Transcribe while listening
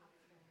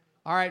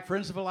All right,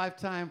 Friends of a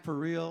Lifetime for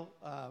real.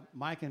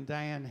 Mike and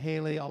Diane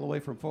Haley, all the way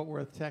from Fort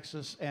Worth,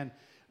 Texas. And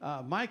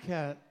Mike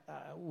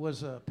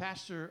was a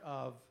pastor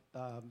of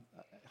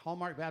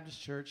Hallmark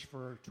Baptist Church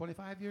for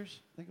 25 years.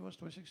 I think it was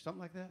 26, something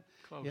like that.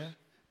 Close. Yeah,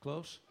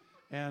 close.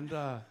 And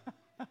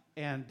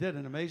and did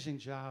an amazing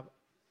job,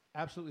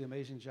 absolutely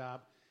amazing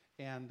job.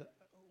 And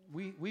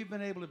we've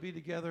been able to be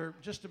together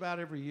just about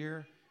every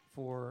year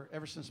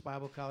ever since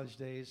Bible college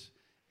days.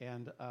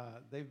 And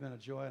they've been a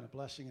joy and a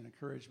blessing and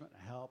encouragement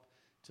and help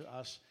to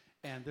us.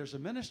 And there's a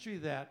ministry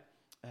that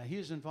he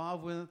is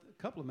involved with,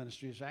 a couple of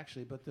ministries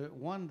actually, but the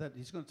one that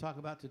he's going to talk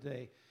about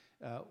today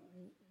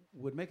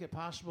would make it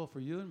possible for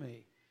you and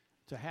me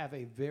to have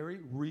a very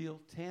real,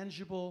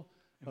 tangible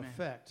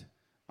effect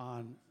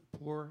on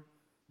poor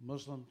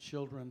Muslim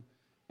children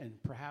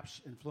and perhaps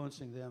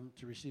influencing them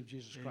to receive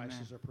Jesus Christ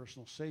as their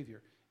personal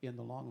Savior in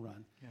the long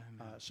run.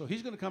 So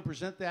he's going to come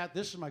present that.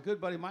 This is my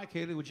good buddy, Mike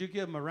Haley. Would you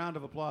give him a round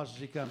of applause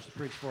as he comes to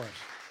preach for us?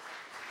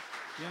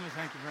 Jimmy,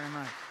 thank you very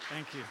much.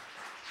 Thank you.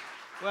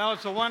 Well,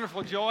 it's a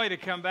wonderful joy to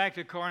come back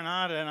to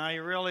Coronado, and I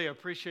really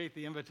appreciate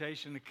the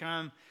invitation to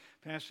come,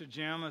 Pastor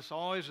Jim. It's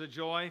always a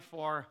joy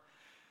for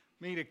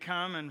me to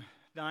come and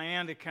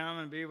Diane to come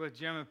and be with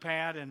Jim and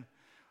Pat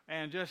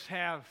and just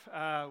have,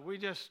 we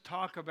just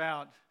talk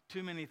about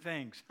too many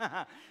things.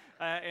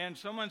 And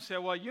someone said,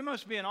 well, you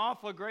must be an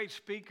awful great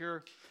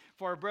speaker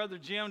for Brother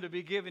Jim to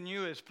be giving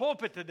you his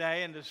pulpit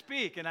today and to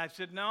speak. And I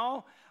said,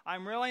 no,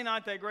 I'm really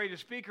not that great a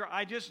speaker.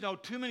 I just know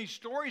too many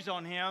stories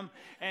on him,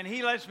 and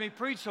he lets me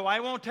preach, so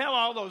I won't tell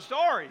all those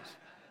stories.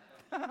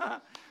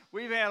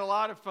 We've had a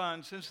lot of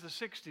fun since the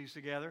 60s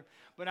together,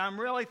 but I'm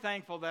really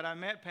thankful that I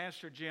met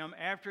Pastor Jim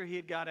after he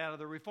had got out of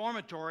the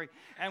reformatory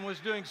and was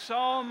doing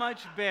so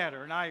much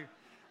better. And I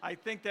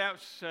think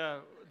that's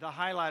the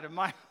highlight of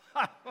my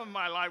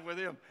life with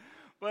him.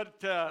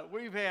 But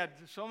we've had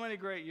so many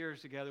great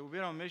years together. We've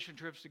been on mission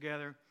trips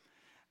together.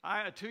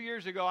 2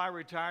 years ago, I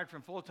retired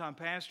from full-time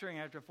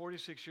pastoring after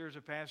 46 years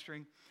of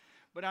pastoring.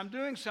 But I'm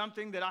doing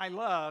something that I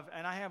love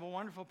and I have a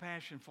wonderful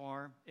passion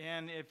for.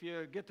 And if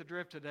you get the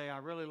drift today, I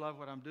really love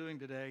what I'm doing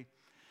today.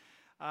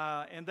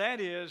 And that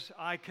is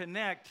I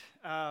connect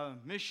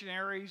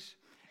missionaries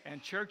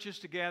and churches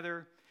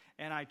together,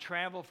 and I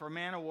travel for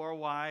Manna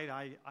Worldwide.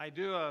 I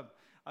do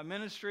a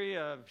ministry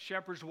of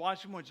Shepherds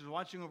Watching, which is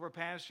watching over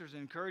pastors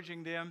and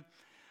encouraging them.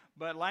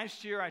 But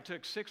last year I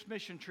took 6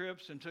 mission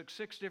trips and took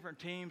 6 different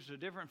teams to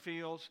different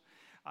fields.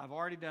 I've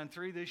already done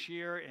 3 this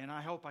year, and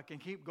I hope I can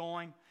keep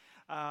going.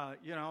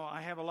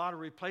 I have a lot of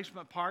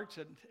replacement parts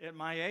at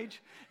my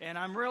age, and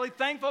I'm really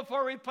thankful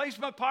for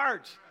replacement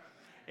parts.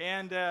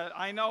 And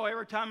I know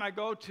every time I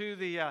go to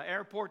the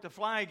airport to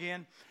fly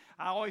again,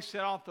 I always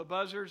set off the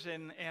buzzers,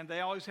 and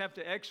they always have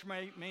to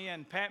x-ray me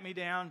and pat me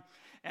down.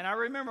 And I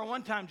remember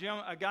one time, Jim,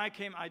 a guy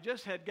came. I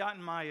just had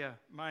gotten my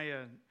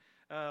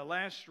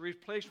last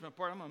replacement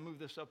part. I'm going to move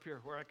this up here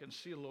where I can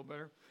see a little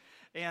better.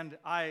 And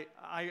I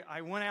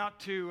went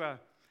out to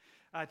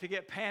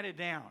get patted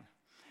down.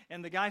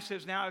 And the guy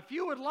says, now, if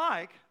you would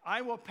like,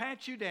 I will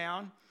pat you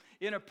down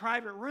in a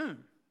private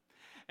room.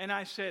 And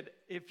I said,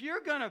 if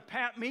you're going to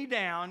pat me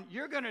down,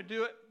 you're going to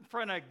do it in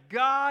front of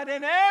God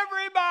and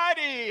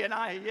everybody. And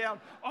I yelled,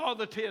 all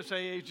the TSA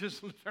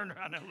agents turned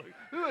around and looked,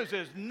 who is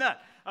this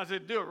nut? I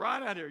said, do it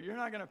right out here. You're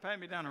not going to pat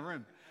me down a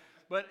room.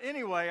 But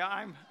anyway,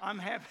 I'm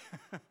happy.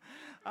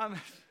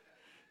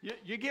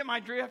 You get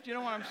my drift? You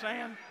know what I'm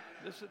saying?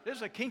 This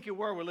is a kinky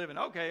world we live in.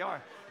 Okay, all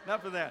right.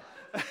 Enough of that.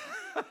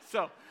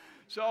 So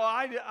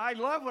I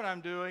love what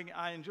I'm doing.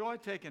 I enjoy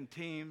taking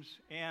teams.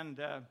 And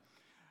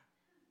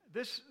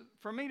this,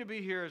 for me to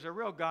be here, is a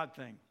real God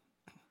thing.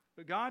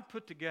 But God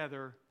put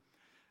together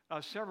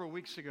several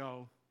weeks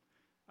ago,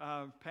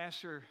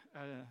 Pastor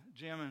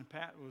Jim and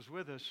Pat was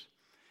with us.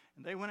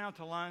 And they went out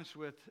to lunch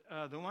with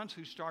the ones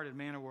who started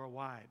Manna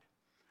Worldwide,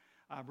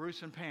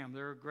 Bruce and Pam.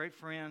 They're great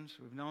friends.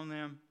 We've known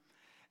them.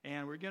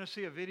 And we're going to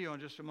see a video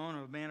in just a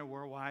moment of Manna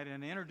Worldwide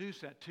and introduce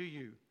that to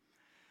you.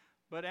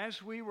 But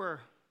as we were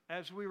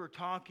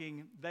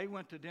talking, they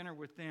went to dinner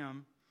with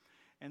them.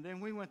 And then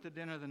we went to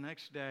dinner the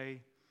next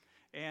day.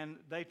 And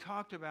they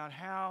talked about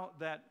how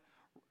that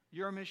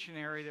your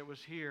missionary that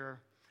was here,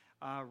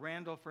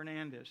 Randall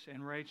Fernandez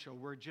and Rachel,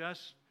 were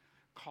just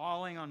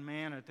calling on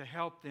Manna to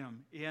help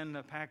them in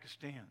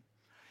Pakistan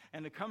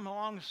and to come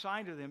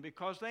alongside of them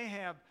because they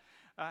have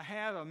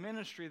had a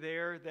ministry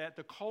there that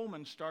the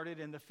Coleman started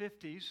in the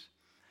 50s.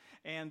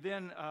 And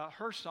then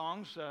her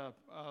songs, a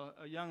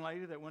young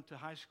lady that went to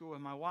high school with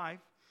my wife,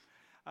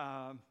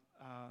 have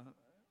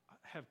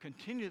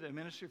continued the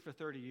ministry for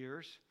 30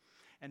 years.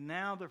 And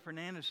now the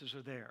Fernandezes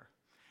are there.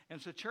 And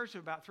it's a church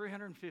of about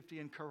 350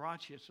 in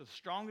Karachi. It's the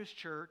strongest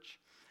church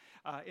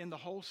in the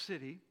whole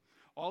city.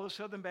 All the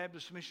Southern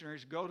Baptist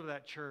missionaries go to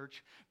that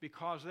church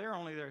because they're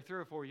only there 3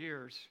 or 4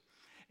 years,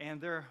 and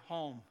they're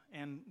home,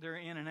 and they're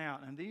in and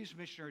out. And these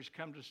missionaries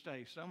come to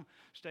stay. Some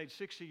stayed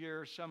 60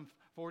 years, some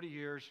 40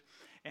 years.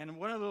 And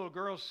one of the little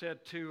girls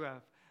said to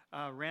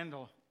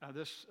Randall,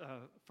 this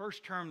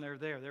first term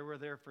they were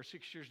there for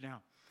 6 years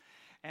now.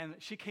 And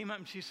she came up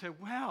and she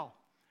said, well,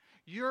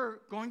 you're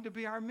going to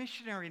be our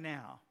missionary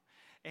now.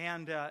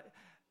 And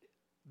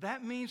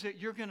that means that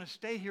you're going to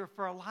stay here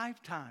for a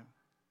lifetime.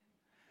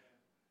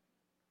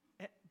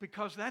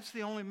 Because that's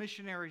the only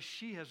missionaries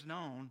she has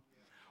known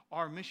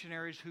are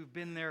missionaries who've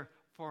been there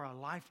for a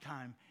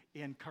lifetime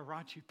in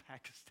Karachi,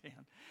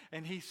 Pakistan.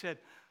 And he said,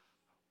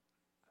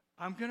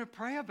 I'm going to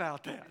pray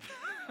about that.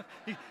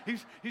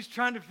 he's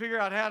trying to figure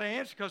out how to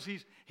answer because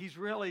he's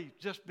really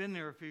just been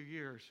there a few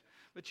years.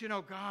 But you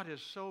know, God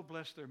has so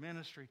blessed their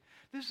ministry.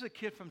 This is a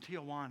kid from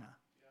Tijuana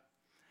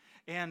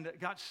and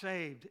got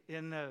saved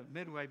in the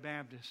Midway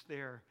Baptist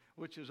there,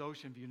 which is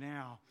Ocean View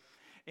now.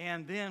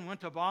 And then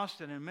went to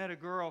Boston and met a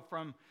girl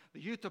from the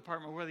youth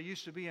department where they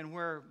used to be and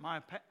where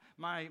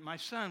my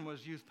son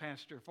was youth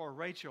pastor for,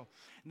 Rachel.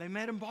 And they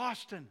met in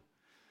Boston.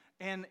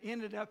 And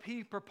ended up,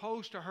 he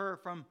proposed to her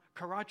from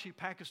Karachi,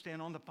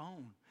 Pakistan on the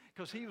phone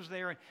because he was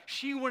there. And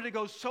she wanted to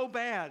go so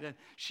bad.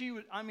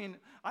 And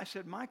I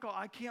said, Michael,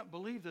 I can't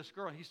believe this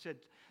girl. He said,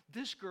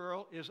 this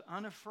girl is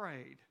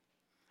unafraid.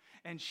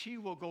 And she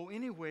will go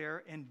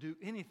anywhere and do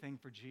anything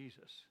for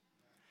Jesus.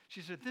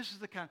 She said, this is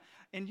the kind.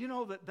 And you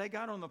know that they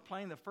got on the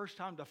plane the first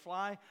time to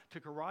fly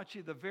to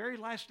Karachi. The very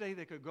last day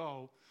they could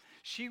go,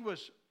 she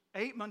was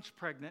 8 months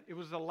pregnant. It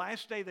was the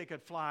last day they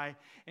could fly.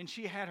 And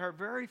she had her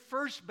very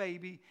first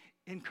baby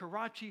in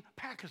Karachi,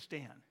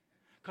 Pakistan,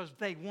 because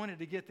they wanted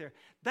to get there.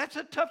 That's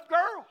a tough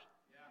girl.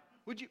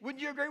 Yeah.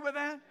 Would you agree with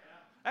that?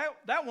 Yeah.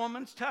 That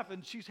woman's tough,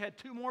 and she's had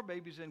 2 more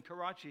babies in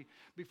Karachi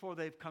before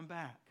they've come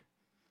back.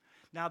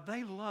 Now,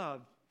 they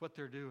love what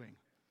they're doing.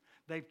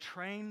 They've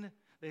trained.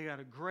 They got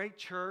a great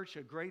church,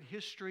 a great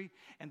history,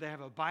 and they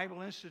have a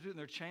Bible Institute, and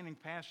they're training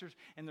pastors,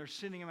 and they're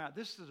sending them out.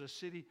 This is a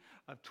city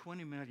of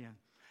 20 million.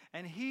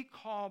 And he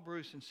called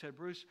Bruce and said,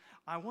 Bruce,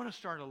 I want to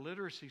start a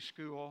literacy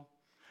school,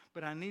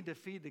 but I need to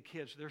feed the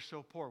kids. They're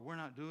so poor. We're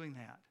not doing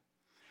that.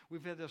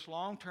 We've had this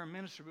long-term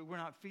ministry, but we're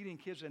not feeding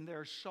kids, and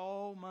there's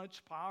so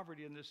much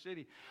poverty in this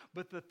city.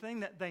 But the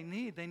thing that they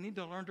need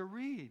to learn to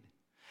read.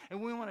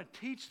 And we want to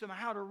teach them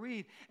how to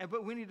read,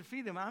 but we need to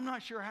feed them. I'm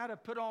not sure how to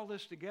put all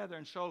this together.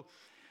 And so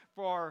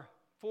for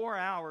 4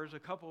 hours a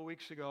couple of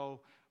weeks ago,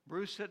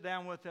 Bruce sat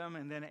down with them,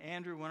 and then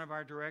Andrew, one of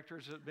our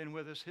directors, has been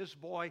with us. His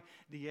boy,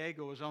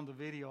 Diego, was on the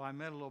video. I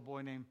met a little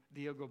boy named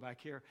Diego back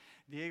here.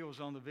 Diego was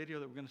on the video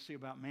that we're going to see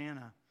about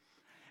manna.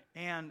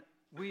 And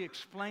we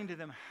explained to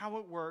them how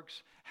it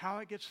works, how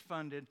it gets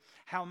funded,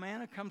 how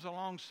manna comes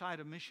alongside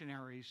of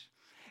missionaries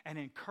and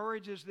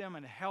encourages them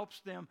and helps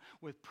them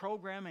with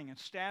programming and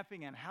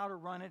staffing and how to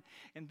run it.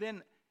 And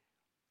then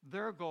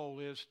their goal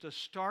is to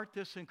start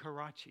this in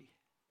Karachi.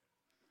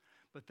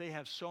 But they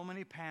have so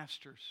many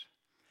pastors.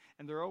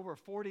 And there are over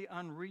 40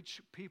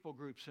 unreached people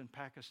groups in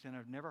Pakistan.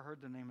 I've never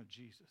heard the name of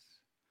Jesus.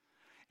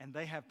 And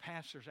they have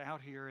pastors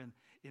out here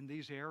in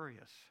these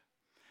areas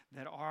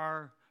that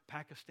are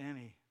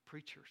Pakistani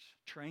preachers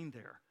trained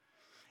there.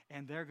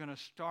 And they're going to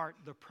start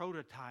the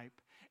prototype,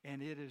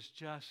 and it is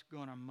just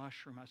going to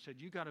mushroom. I said,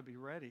 you got to be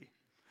ready.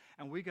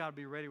 And we got to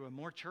be ready with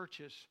more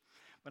churches.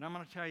 But I'm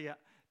going to tell you,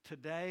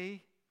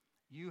 today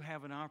you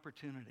have an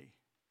opportunity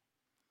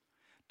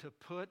to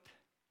put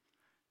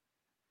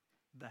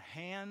the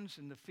hands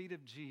and the feet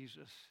of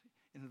Jesus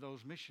into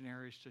those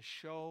missionaries to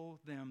show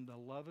them the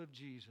love of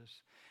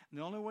Jesus. And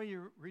the only way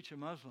you reach a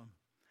Muslim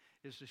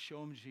is to show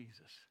them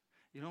Jesus.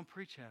 You don't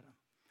preach at them.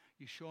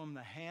 You show them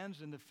the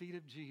hands and the feet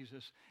of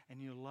Jesus,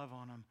 and you love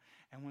on them.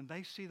 And when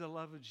they see the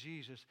love of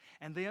Jesus,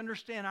 and they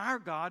understand our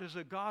God is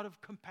a God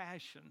of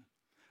compassion,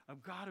 a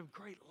God of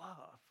great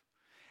love.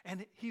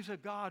 And he's a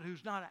God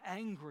who's not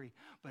angry,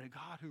 but a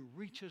God who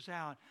reaches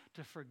out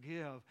to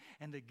forgive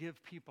and to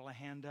give people a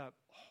hand up.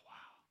 Oh, wow.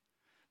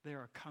 They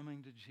are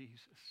coming to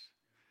Jesus.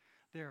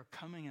 They are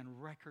coming in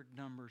record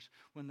numbers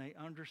when they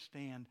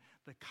understand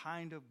the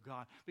kind of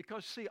God.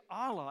 Because, see,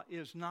 Allah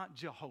is not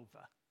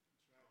Jehovah.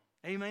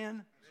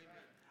 Amen?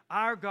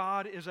 Our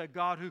God is a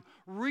God who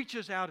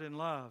reaches out in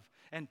love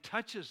and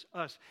touches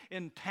us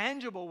in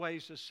tangible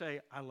ways to say,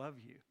 I love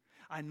you.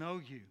 I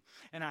know you.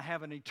 And I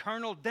have an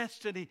eternal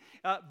destiny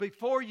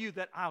before you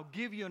that I'll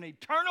give you an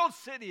eternal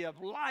city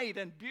of light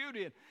and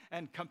beauty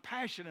and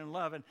compassion and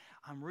love. And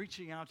I'm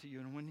reaching out to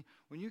you. And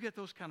when you get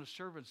those kind of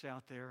servants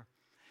out there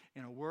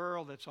in a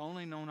world that's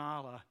only known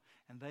Allah,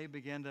 and they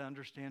begin to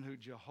understand who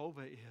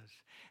Jehovah is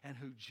and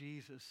who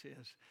Jesus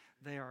is,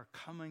 they are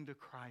coming to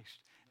Christ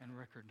in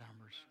record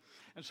numbers.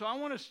 And so I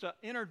want us to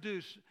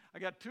introduce, I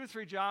got 2 or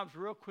 3 jobs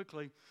real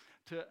quickly.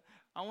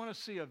 I want to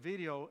see a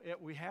video.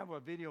 We have a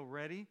video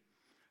ready.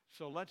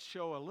 So let's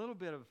show a little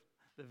bit of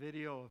the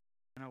video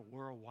of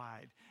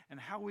worldwide and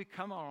how we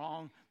come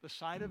along the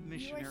side of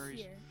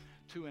missionaries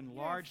to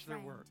enlarge their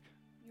work.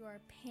 You are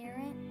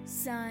parent,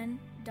 son,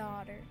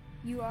 daughter.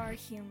 You are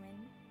human.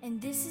 And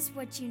this is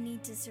what you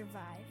need to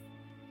survive.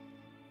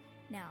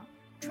 Now,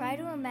 try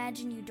to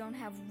imagine you don't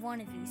have one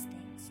of these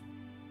things,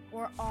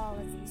 or all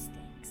of these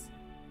things.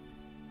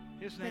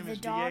 His name or is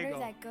the daughter Diego.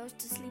 that goes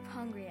to sleep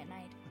hungry at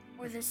night,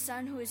 or the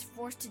son who is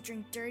forced to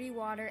drink dirty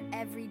water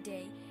every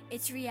day.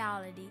 It's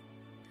reality.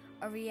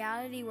 A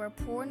reality where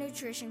poor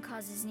nutrition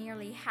causes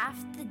nearly half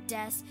the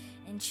deaths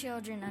in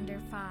children under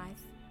 5.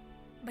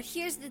 But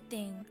here's the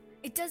thing.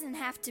 It doesn't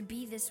have to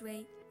be this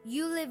way.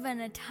 You live in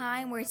a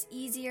time where it's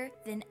easier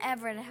than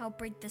ever to help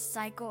break the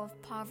cycle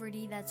of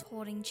poverty that's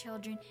holding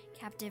children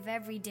captive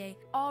every day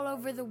all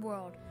over the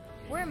world.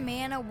 We're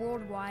Manna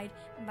Worldwide,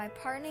 and by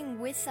partnering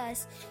with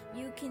us,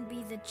 you can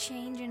be the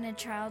change in a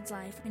child's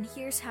life, and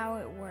here's how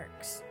it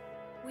works.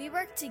 We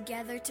work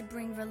together to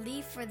bring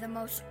relief for the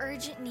most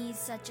urgent needs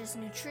such as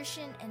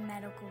nutrition and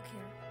medical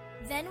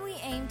care. Then we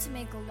aim to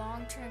make a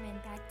long-term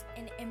impact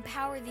and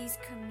empower these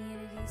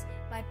communities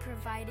by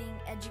providing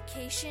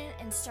education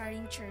and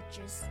starting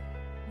churches.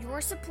 Your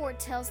support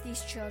tells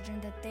these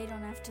children that they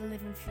don't have to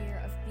live in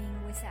fear of being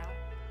without.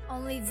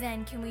 Only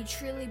then can we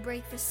truly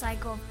break the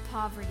cycle of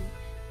poverty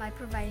by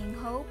providing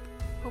hope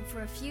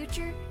for a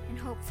future, and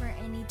hope for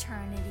an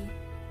eternity.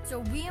 So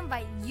we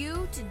invite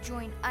you to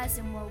join us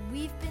in what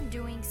we've been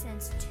doing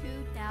since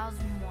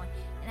 2001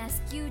 and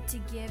ask you to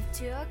give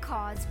to a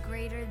cause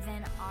greater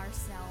than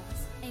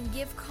ourselves. And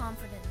give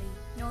confidently,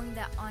 knowing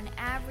that on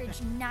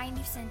average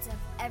 90 cents of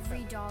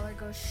every dollar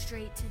goes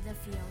straight to the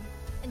field.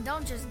 And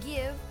don't just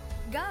give,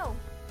 go!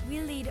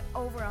 We lead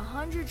over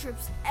 100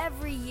 trips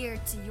every year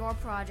to your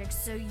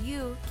projects so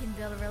you can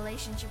build a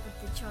relationship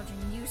with the children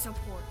you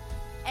support.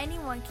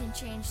 Anyone can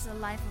change the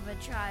life of a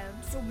child,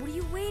 so what are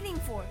you waiting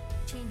for?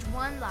 Change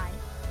one life,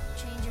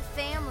 change a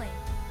family,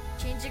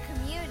 change a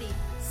community,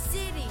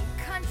 city,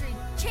 country,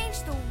 change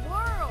the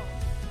world.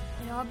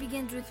 It all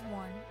begins with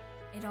one.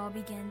 It all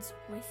begins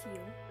with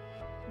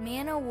you.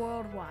 Manna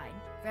Worldwide,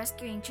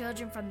 rescuing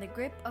children from the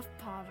grip of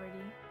poverty.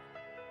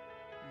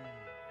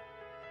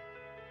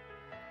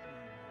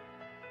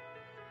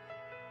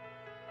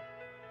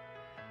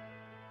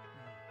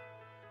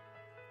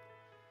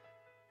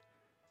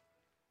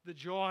 The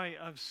joy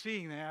of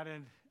seeing that,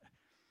 and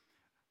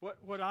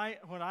what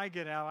I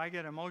get out, I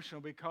get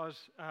emotional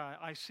because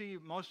I see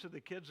most of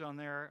the kids on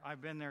there.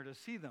 I've been there to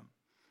see them,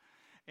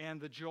 and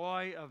the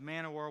joy of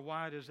Manna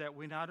Worldwide is that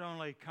we not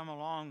only come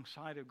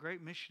alongside of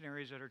great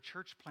missionaries that are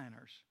church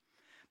planners,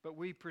 but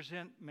we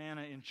present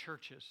manna in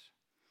churches,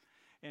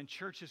 and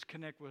churches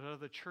connect with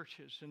other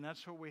churches, and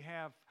that's what we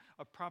have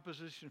a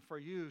proposition for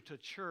you to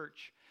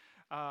church.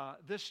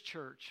 This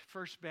church,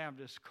 First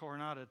Baptist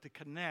Coronado, to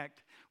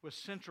connect with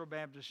Central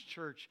Baptist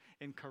Church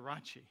in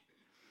Karachi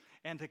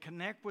and to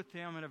connect with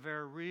them in a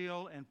very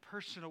real and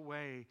personal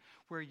way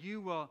where you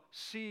will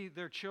see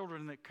their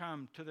children that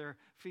come to their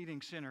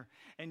feeding center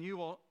and you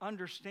will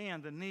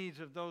understand the needs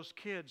of those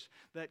kids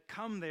that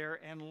come there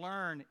and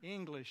learn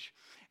English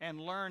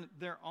and learn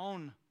their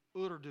own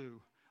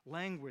Urdu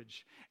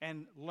language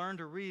and learn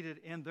to read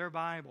it in their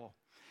Bible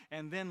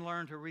and then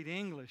learn to read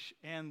English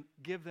and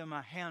give them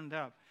a hand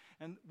up.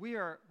 And we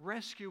are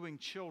rescuing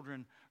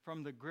children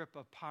from the grip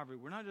of poverty.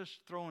 We're not just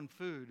throwing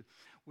food.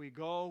 We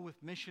go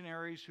with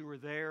missionaries who are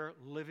there,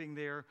 living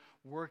there,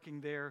 working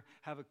there,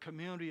 have a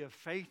community of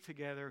faith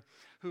together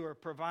who are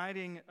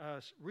providing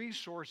us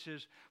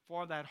resources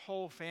for that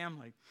whole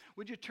family.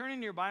 Would you turn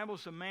in your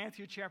Bibles to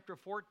Matthew chapter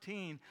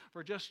 14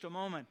 for just a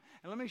moment?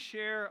 And let me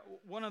share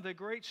one of the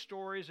great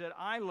stories that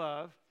I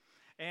love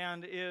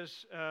and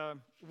is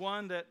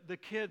one that the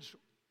kids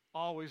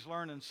always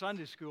learn in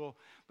Sunday school,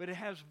 but it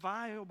has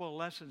valuable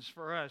lessons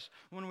for us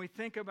when we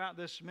think about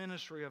this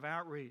ministry of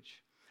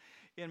outreach.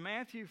 In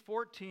Matthew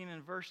 14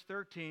 and verse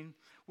 13,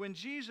 when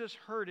Jesus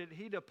heard it,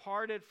 he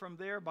departed from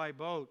there by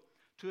boat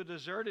to a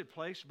deserted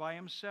place by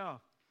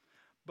himself.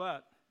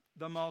 But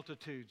the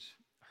multitudes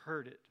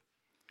heard it.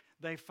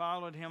 They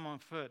followed him on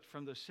foot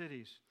from the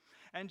cities.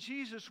 And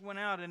Jesus went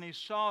out and he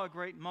saw a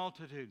great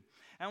multitude.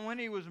 And when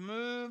he was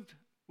moved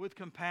with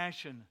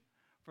compassion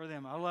for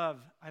them, I love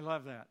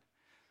that.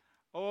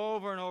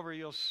 Over and over,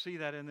 you'll see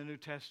that in the New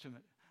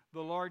Testament. The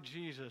Lord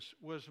Jesus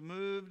was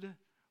moved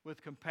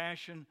with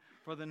compassion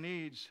for the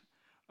needs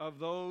of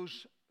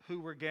those who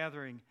were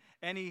gathering,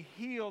 and he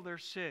healed their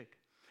sick.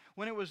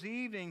 When it was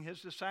evening, his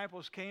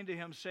disciples came to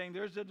him, saying,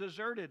 "There's a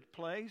deserted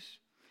place.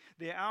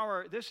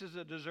 This is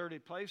a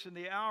deserted place, and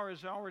the hour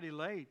is already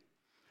late.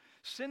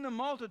 Send the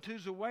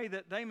multitudes away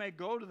that they may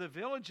go to the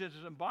villages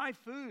and buy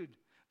food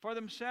for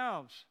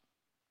themselves."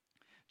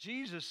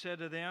 Jesus said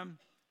to them,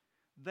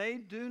 "They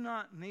do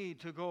not need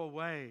to go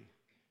away."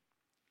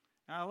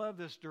 Now, I love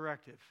this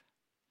directive.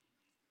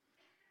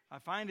 I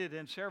find it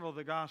in several of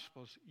the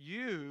Gospels.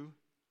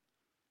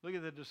 Look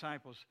at the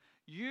disciples,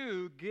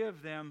 you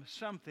give them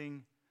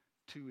something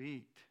to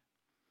eat.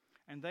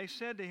 And they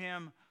said to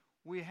him,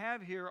 "We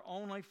have here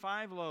only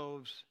 5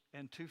 loaves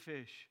and 2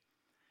 fish.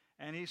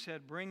 And he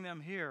said, "Bring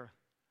them here,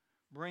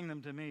 bring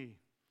them to me."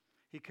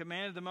 He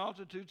commanded the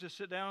multitude to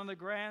sit down on the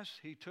grass.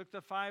 He took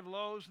the 5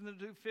 loaves and the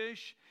 2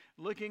 fish.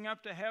 Looking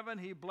up to heaven,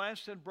 he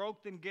blessed and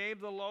broke and gave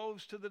the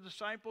loaves to the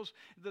disciples.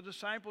 The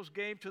disciples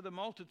gave to the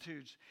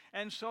multitudes.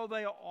 And so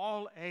they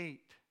all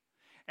ate,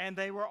 and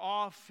they were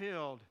all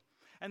filled.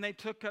 And they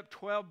took up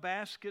 12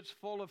 baskets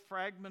full of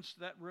fragments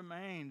that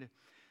remained.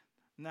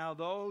 Now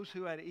those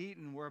who had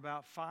eaten were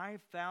about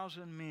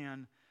 5,000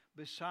 men,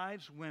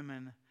 besides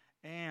women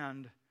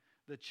and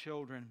the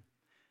children.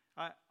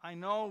 I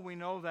know we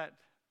know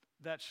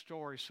that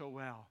story so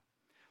well.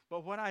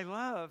 But what I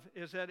love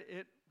is that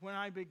it when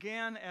I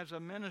began as a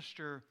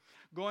minister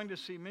going to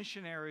see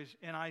missionaries,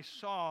 and I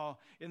saw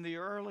in the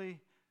early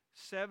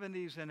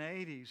 70s and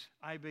 80s,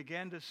 I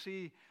began to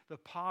see the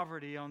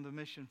poverty on the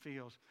mission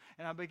fields.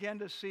 And I began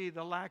to see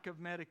the lack of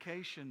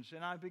medications.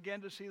 And I began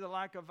to see the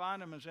lack of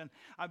vitamins. And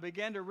I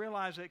began to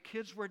realize that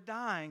kids were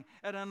dying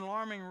at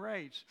alarming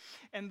rates.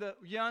 And the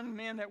young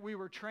men that we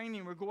were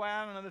training would go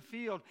out into the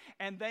field.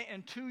 And they,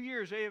 in 2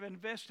 years, they have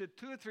invested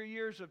 2 or 3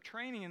 years of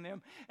training in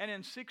them. And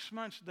in 6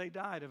 months, they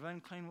died of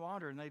unclean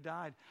water. And they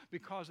died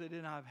because they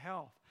didn't have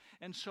health.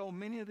 And so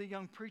many of the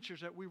young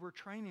preachers that we were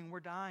training were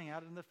dying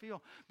out in the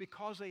field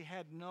because they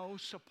had no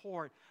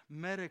support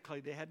medically.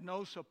 They had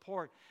no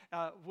support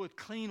with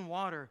clean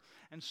water.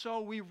 And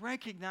so we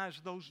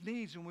recognized those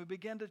needs, and we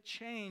began to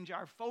change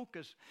our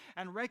focus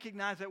and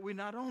recognize that we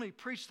not only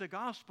preach the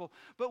gospel,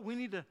 but we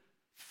need to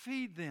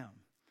feed them.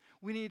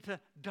 We need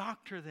to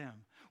doctor them.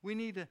 We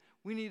need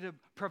to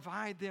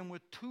provide them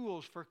with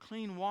tools for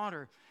clean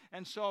water.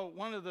 And so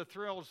one of the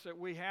thrills that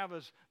we have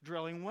is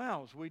drilling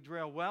wells. We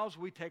drill wells.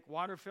 We take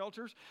water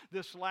filters.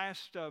 This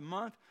last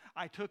month,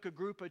 I took a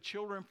group of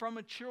children from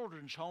a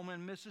children's home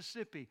in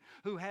Mississippi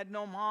who had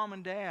no mom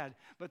and dad,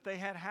 but they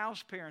had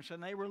house parents,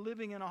 and they were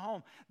living in a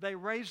home. They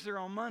raised their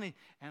own money,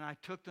 and I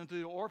took them to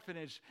the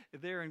orphanage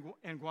there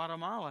in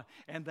Guatemala,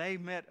 and they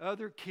met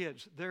other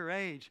kids their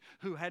age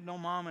who had no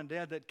mom and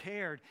dad that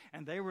cared,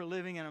 and they were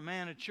living in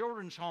a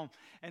children's home.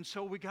 And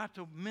so we got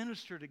to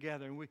minister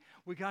together, and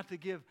we got to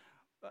give.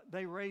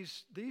 They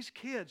raised these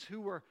kids who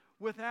were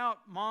without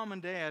mom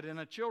and dad in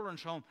a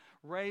children's home,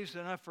 raised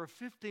enough for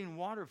 15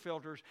 water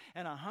filters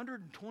and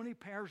 120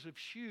 pairs of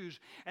shoes,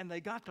 and they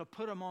got to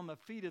put them on the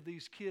feet of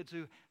these kids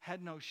who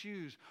had no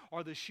shoes,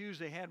 or the shoes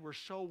they had were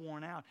so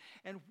worn out.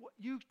 And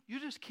you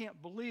just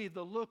can't believe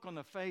the look on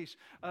the face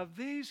of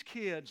these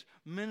kids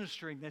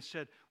ministering. They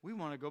said, we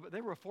want to go, but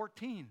they were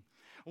 14.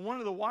 One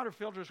of the water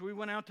filters we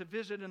went out to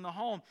visit in the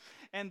home,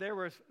 and there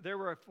were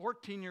a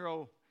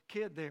 14-year-old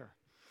kid there.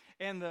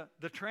 And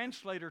the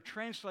translator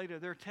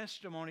translated their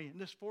testimony, and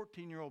this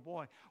 14-year-old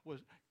boy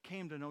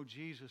came to know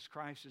Jesus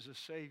Christ as a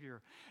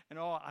Savior. And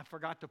I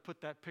forgot to put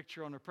that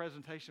picture on the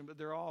presentation, but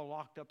they're all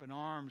locked up in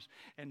arms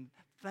and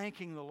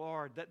thanking the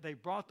Lord that they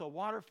brought the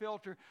water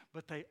filter,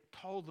 but they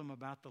told them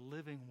about the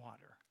living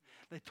water.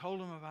 They told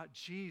them about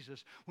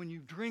Jesus. When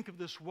you drink of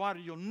this water,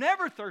 you'll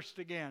never thirst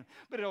again,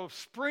 but it'll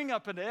spring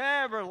up into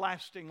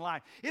everlasting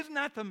life. Isn't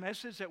that the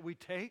message that we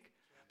take?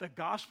 The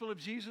gospel of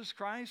Jesus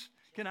Christ?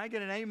 Can I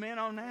get an amen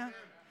on that?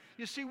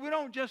 You see, we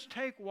don't just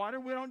take water,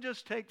 we don't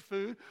just take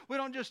food, we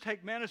don't just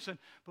take medicine,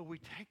 but we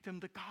take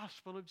them the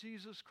gospel of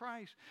Jesus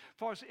Christ.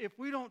 For if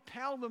we don't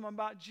tell them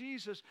about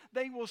Jesus,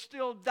 they will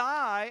still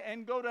die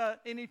and go to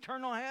an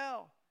eternal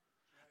hell.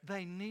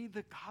 They need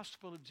the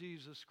gospel of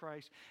Jesus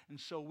Christ. And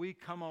so we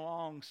come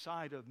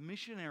alongside of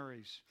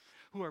missionaries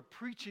who are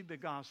preaching the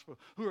gospel,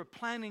 who are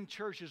planting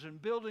churches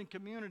and building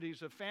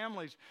communities of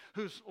families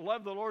who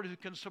love the Lord, who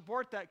can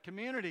support that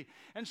community.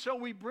 And so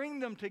we bring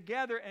them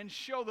together and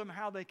show them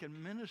how they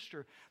can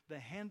minister the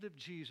hand of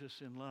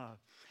Jesus in love.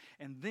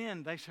 And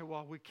then they say,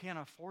 well, we can't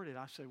afford it.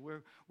 I said,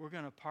 we're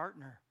going to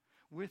partner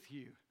with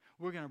you.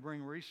 We're going to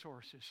bring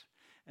resources.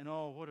 And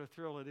oh, what a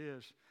thrill it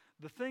is.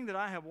 The thing that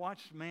I have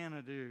watched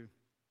Manna do,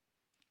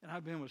 and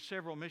I've been with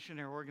several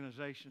missionary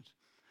organizations,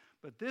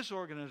 but this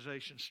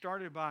organization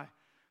started by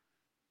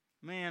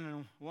man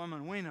and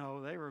woman we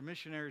know. They were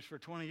missionaries for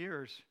 20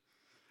 years,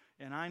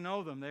 and I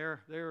know them.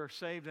 They were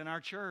saved in our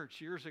church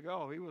years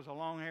ago. He was a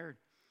long-haired,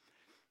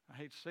 I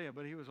hate to say it,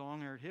 but he was a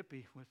long-haired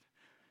hippie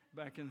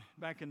back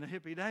in the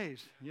hippie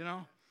days, you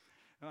know.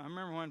 I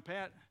remember when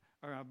Pat,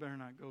 or I better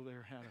not go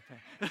there, had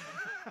a Pat.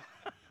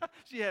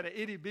 She had an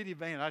itty-bitty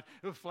van.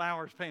 With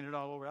flowers painted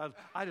all over.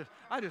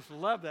 I just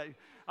love that.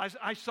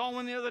 I saw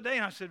one the other day,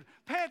 and I said,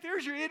 Pat,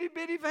 there's your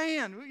itty-bitty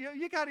van.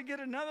 You got to get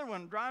another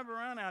one. Drive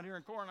around out here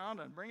in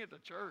Coronado and bring it to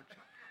church.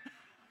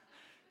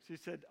 She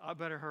said, I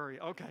better hurry.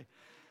 Okay.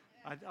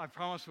 I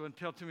promise I wouldn't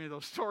tell too many of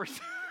those stories.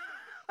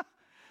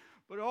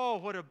 But oh,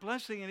 what a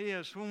blessing it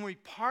is when we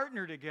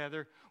partner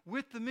together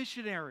with the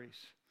missionaries,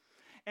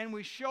 and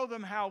we show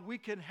them how we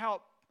can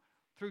help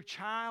through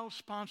child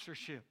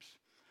sponsorships.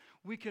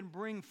 We can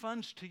bring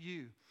funds to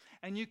you,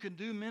 and you can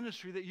do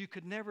ministry that you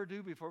could never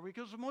do before.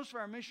 Because most of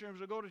our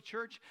missionaries will go to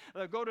church,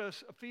 they'll go to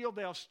a field,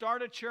 they'll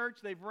start a church,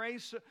 they've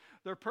raised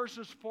their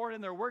personal support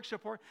and their work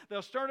support.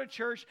 They'll start a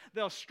church,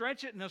 they'll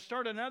stretch it, and they'll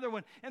start another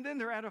one, and then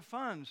they're out of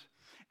funds.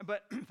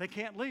 But they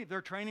can't leave.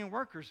 They're training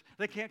workers.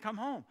 They can't come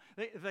home.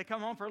 If they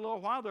come home for a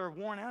little while, they're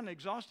worn out and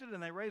exhausted,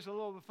 and they raise a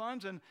little bit of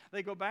funds, and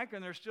they go back,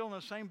 and they're still in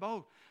the same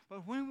boat.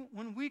 But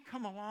when we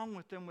come along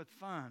with them with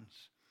funds,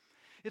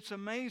 it's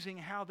amazing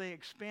how they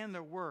expand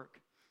their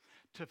work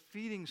to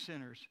feeding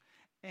centers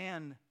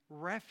and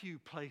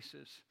refuge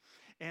places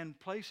and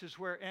places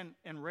where,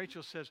 and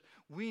Rachel says,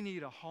 we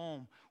need a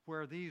home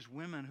where these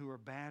women who are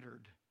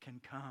battered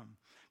can come.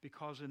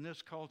 Because in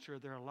this culture,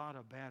 there are a lot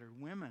of battered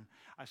women.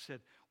 I said,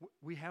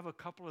 we have a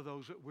couple of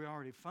those that we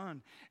already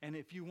fund. And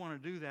if you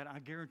want to do that, I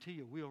guarantee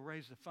you, we'll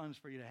raise the funds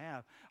for you to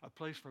have a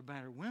place for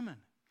battered women.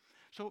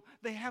 So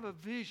they have a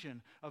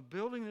vision of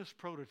building this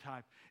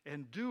prototype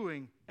and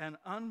doing an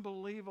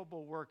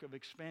unbelievable work of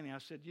expanding. I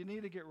said, you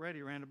need to get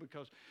ready, Randall,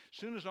 because as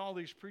soon as all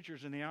these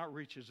preachers in the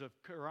outreaches of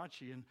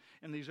Karachi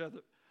and these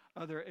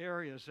other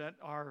areas that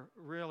are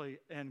really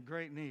in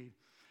great need,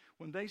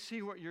 when they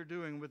see what you're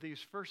doing with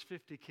these first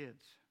 50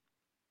 kids,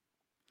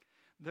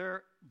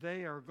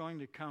 they are going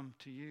to come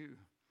to you,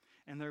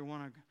 and they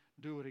want to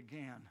do it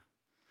again,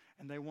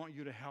 and they want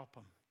you to help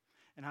them.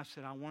 And I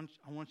said, I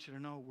want you to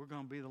know we're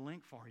going to be the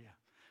link for you,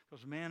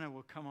 because Manna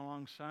will come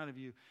alongside of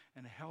you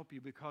and help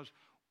you, because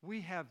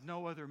we have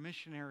no other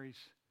missionaries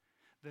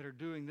that are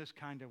doing this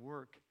kind of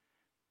work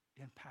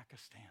in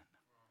Pakistan.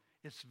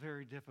 It's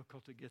very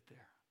difficult to get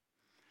there.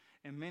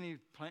 And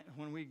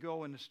when we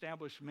go and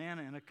establish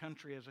Manna in a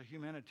country as a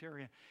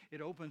humanitarian, it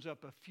opens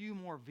up a few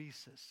more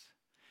visas.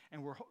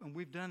 And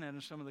we've done that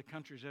in some of the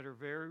countries that are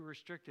very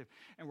restrictive.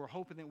 And we're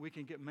hoping that we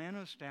can get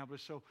Manna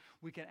established so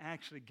we can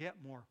actually get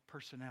more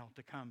personnel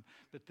to come.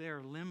 But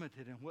they're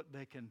limited in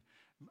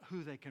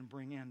who they can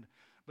bring in.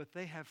 But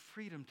they have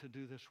freedom to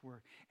do this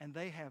work. And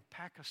they have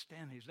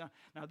Pakistanis.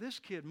 Now this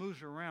kid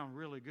moves around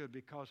really good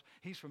because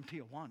he's from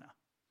Tijuana.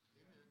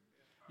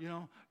 You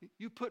know,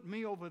 you put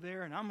me over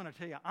there, and I'm going to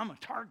tell you, I'm a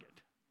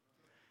target.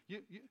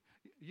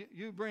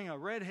 You bring a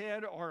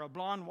redhead or a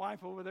blonde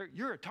wife over there,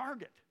 you're a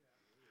target.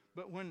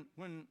 But when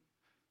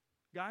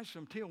guys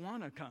from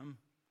Tijuana come,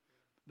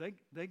 they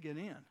get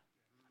in,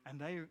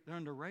 and they're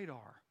under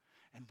radar,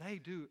 and they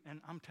do.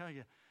 And I'm telling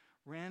you,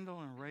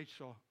 Randall and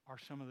Rachel are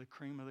some of the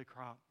cream of the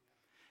crop,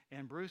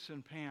 and Bruce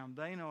and Pam,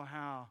 they know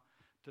how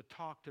to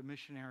talk to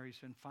missionaries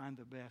and find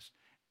the best.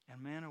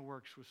 And Manna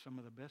works with some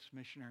of the best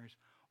missionaries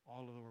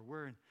all over the world.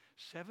 We're in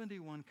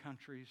 71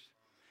 countries.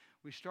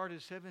 We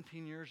started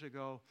 17 years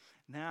ago.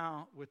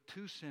 Now, with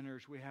 2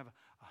 centers, we have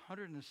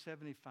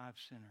 175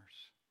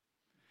 centers.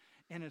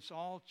 And it's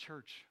all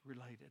church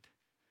related.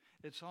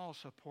 It's all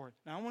support.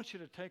 Now, I want you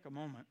to take a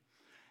moment,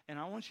 and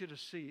I want you to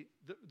see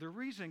the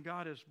reason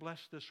God has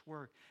blessed this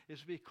work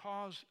is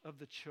because of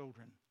the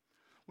children.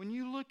 When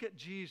you look at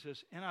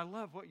Jesus, and I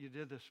love what you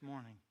did this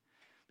morning,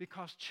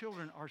 because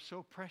children are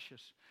so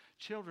precious.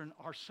 Children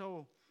are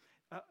so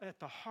at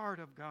the heart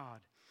of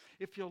God.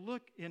 If you'll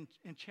look in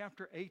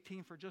chapter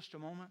 18 for just a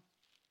moment,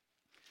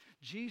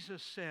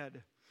 Jesus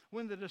said,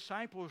 when the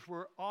disciples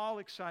were all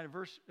excited,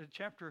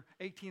 chapter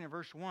 18 and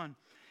verse 1,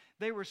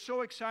 they were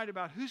so excited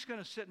about who's going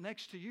to sit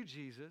next to you,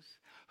 Jesus?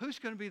 Who's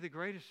going to be the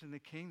greatest in the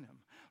kingdom?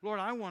 Lord,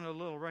 I want a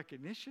little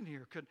recognition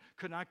here.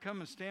 Could I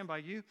come and stand by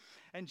you?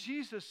 And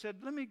Jesus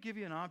said, let me give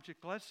you an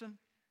object lesson.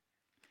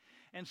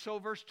 And so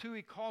verse 2,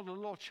 he called a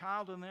little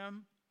child in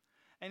them,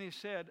 and he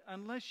said,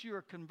 unless you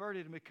are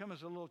converted and become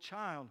as a little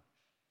child,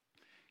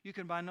 you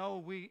can by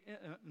no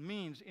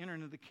means enter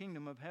into the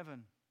kingdom of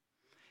heaven.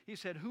 He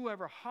said,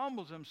 whoever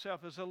humbles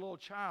himself as a little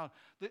child,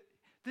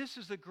 this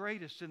is the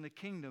greatest in the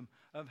kingdom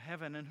of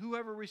heaven. And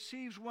whoever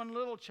receives one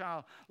little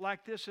child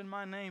like this in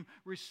my name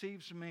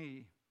receives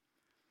me.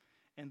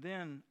 And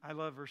then, I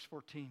love verse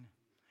 14.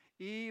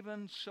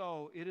 Even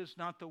so, it is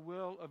not the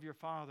will of your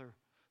Father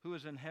who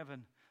is in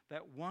heaven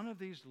that one of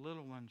these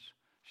little ones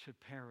should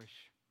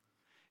perish.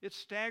 It's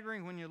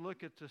staggering when you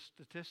look at the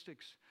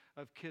statistics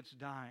of kids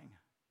dying.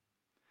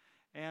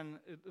 And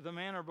the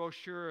Manna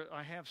brochure,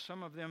 I have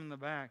some of them in the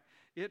back.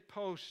 It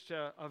posts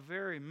a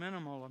very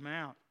minimal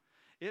amount.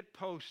 It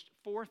posts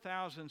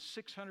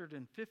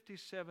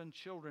 4,657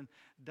 children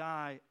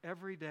die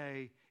every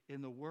day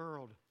in the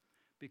world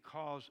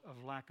because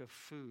of lack of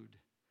food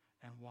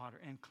and water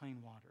and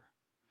clean water.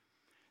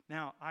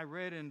 Now, I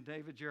read in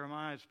David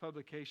Jeremiah's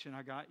publication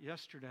I got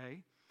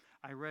yesterday,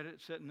 I read it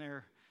sitting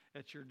there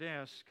at your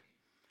desk.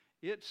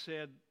 It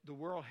said the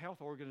World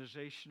Health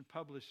Organization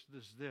published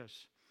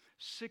this.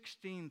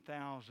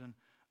 16,000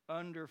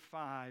 under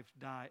 5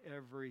 die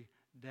every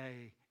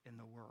day in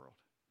the world.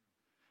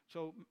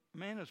 So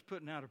Manna's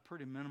putting out a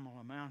pretty minimal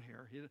amount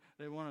here.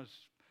 They want to,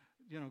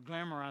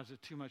 glamorize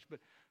it too much. But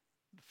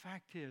the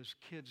fact is,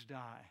 kids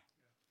die.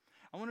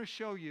 I want to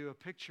show you a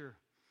picture.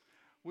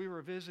 We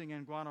were visiting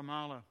in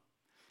Guatemala.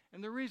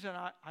 And the reason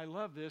I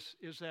love this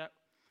is that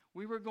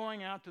we were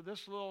going out to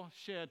this little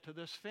shed, to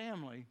this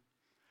family,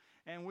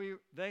 and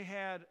they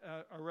had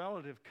a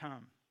relative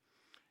come.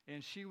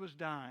 And she was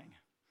dying.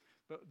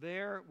 But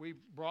there we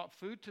brought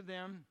food to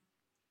them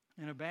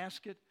in a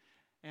basket,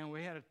 and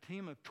we had a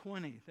team of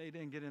 20. They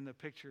didn't get in the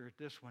picture at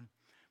this one.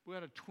 We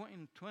had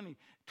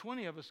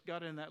 20 of us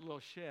got in that little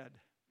shed.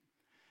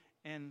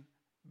 And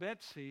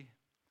Betsy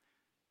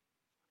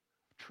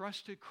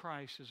trusted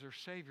Christ as her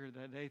Savior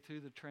that day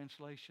through the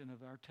translation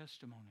of our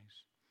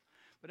testimonies.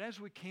 But as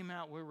we came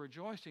out, we were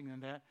rejoicing in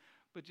that.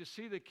 But you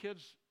see the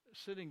kids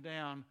sitting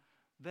down,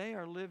 they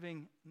are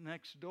living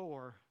next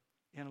door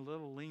in a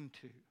little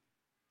lean-to.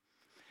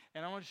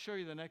 And I want to show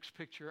you the next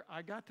picture.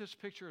 I got this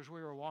picture as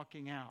we were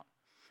walking out.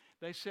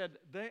 They said,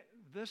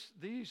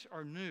 these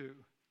are new,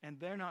 and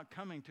they're not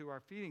coming to our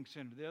feeding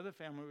center. The other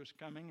family was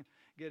coming and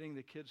getting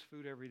the kids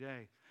food every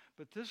day.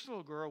 But this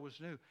little girl was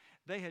new.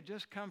 They had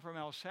just come from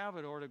El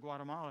Salvador to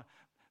Guatemala.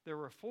 There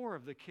were 4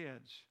 of the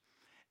kids,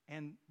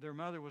 and their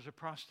mother was a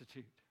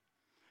prostitute.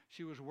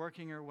 She was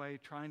working her way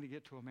trying to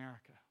get to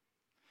America.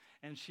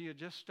 And she had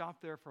just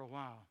stopped there for a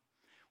while.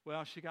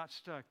 Well, she got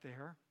stuck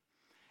there.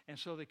 And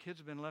so the kids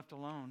have been left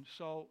alone.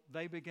 So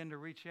they began to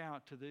reach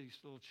out to these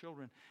little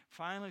children.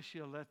 Finally,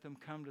 she'll let them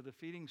come to the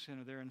feeding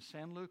center there in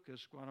San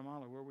Lucas,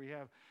 Guatemala, where we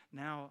have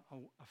now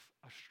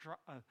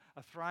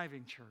a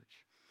thriving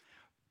church.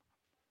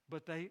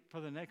 But they, for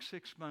the next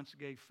 6 months,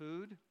 gave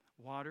food,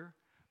 water,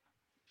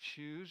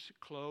 shoes,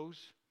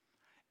 clothes,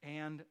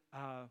 and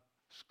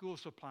school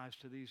supplies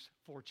to these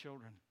 4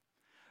 children.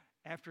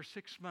 After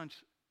 6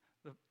 months,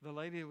 the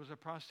lady who was a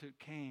prostitute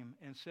came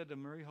and said to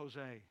Marie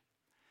Jose,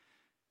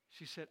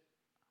 she said,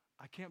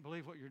 I can't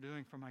believe what you're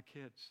doing for my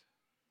kids.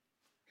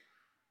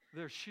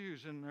 Their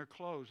shoes and their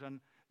clothes, and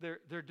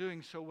they're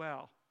doing so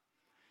well.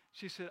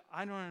 She said,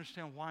 I don't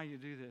understand why you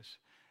do this.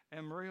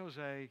 And Marie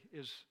Jose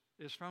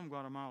is from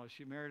Guatemala.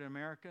 She married an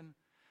American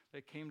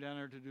that came down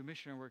there to do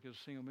missionary work as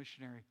a single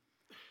missionary.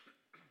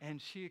 And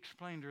she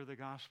explained to her the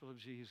gospel of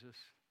Jesus.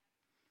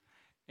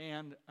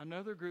 And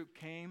another group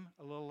came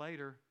a little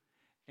later,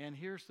 and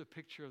here's the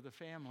picture of the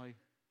family.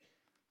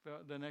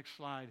 The next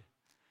slide.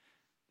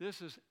 This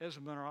is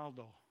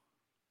Esmeralda.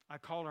 I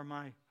call her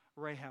my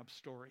Rahab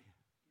story.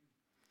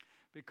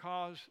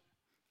 Because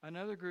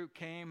another group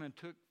came and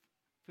took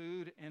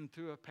food, and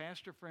through a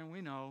pastor friend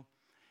we know,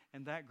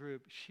 and that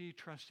group, she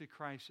trusted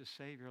Christ as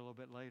Savior a little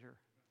bit later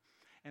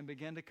and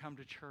began to come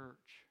to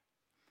church.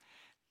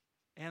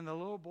 And the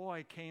little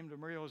boy came to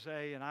Maria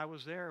Jose, and I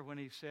was there when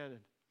he said,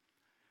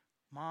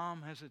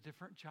 Mom has a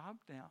different job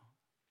now.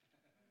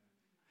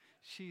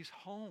 She's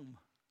home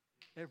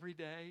every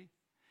day.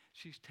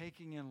 She's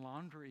taking in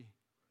laundry,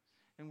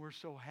 and we're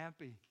so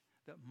happy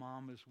that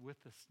Mom is with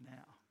us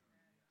now.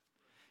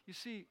 You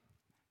see,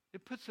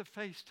 it puts a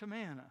face to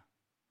manna.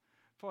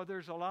 For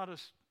there's a lot of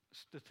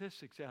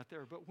statistics out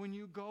there, but when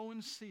you go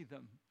and see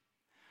them,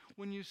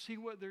 when you see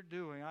what they're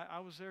doing, I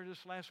was there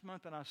this last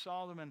month and I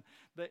saw them, and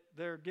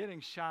they're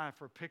getting shy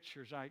for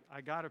pictures.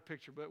 I got a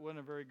picture, but it wasn't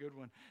a very good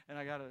one, and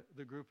I got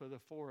the group of the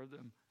 4 of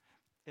them,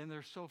 and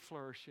they're so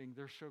flourishing,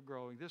 they're so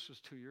growing. This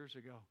was 2 years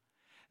ago.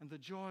 And the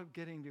joy of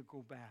getting to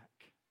go back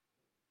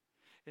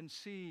and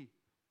see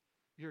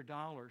your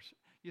dollars.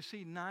 You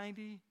see,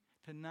 90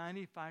 to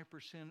 95%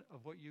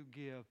 of what you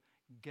give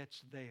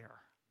gets there.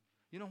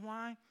 You know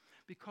why?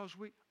 Because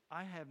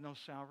I have no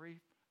salary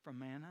from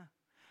Manna.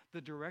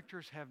 The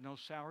directors have no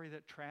salary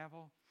that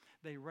travel.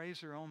 They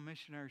raise their own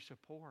missionary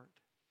support.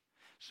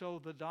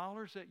 So the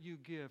dollars that you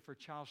give for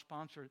child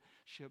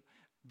sponsorship,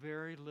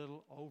 very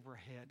little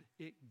overhead.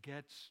 It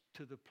gets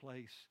to the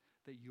place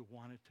that you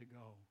want it to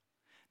go.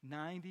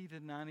 90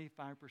 to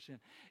 95%.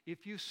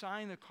 If you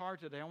sign the card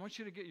today, I want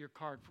you to get your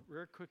card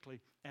very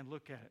quickly and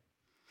look at it.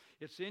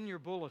 It's in your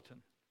bulletin.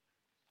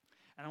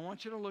 And I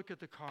want you to look at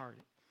the card.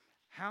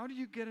 How do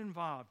you get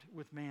involved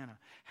with Manna?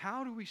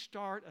 How do we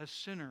start a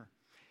center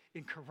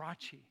in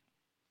Karachi?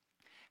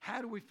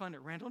 How do we fund it?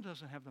 Randall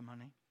doesn't have the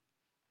money.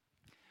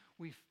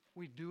 We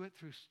do it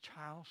through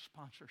child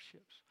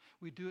sponsorships.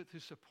 We do it through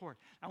support.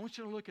 I want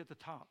you to look at the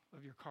top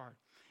of your card.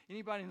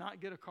 Anybody not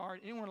get a card?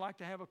 Anyone like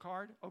to have a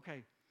card?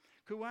 Okay.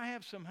 Could I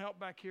have some help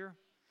back here?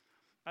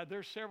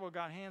 There's several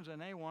got hands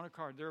and they want a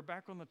card. They're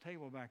back on the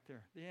table back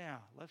there. Yeah,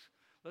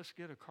 let's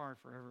get a card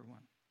for everyone.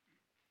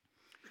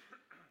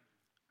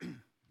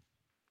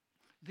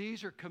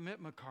 These are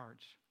commitment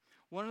cards.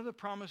 One of the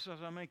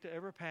promises I make to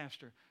every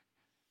pastor,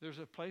 there's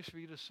a place for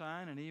you to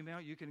sign an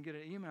email. You can get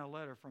an email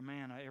letter from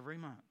Manna every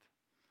month.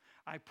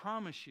 I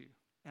promise you,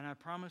 and I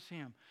promise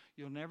him,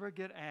 you'll never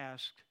get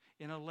asked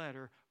in a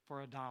letter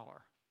for $1.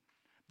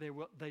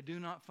 They do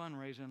not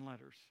fundraise in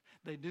letters.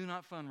 They do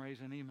not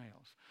fundraise in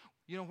emails.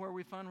 You know where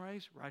we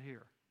fundraise? Right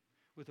here,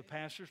 with the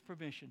pastor's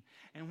permission.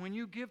 And when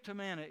you give to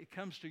Manna, it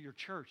comes to your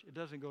church. It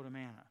doesn't go to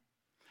Manna.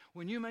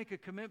 When you make a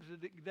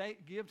commitment to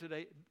give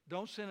today,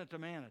 don't send it to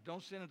Manna.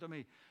 Don't send it to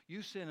me.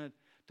 You send it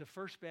to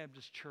First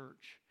Baptist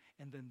Church,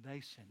 and then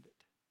they send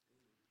it.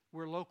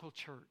 We're a local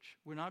church.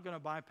 We're not going to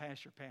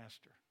bypass your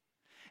pastor.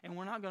 And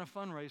we're not going to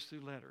fundraise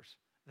through letters.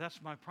 That's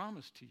my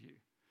promise to you.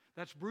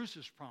 That's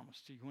Bruce's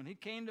promise to you. When he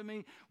came to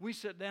me, we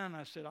sat down and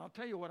I said, I'll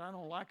tell you what I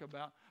don't like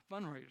about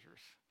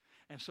fundraisers.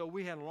 And so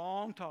we had a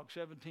long talk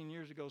 17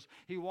 years ago.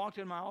 He walked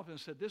in my office and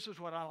said, this is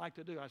what I like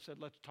to do. I said,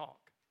 let's talk.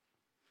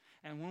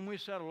 And when we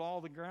settled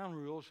all the ground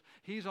rules,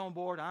 he's on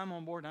board, I'm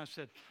on board, and I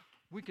said,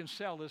 we can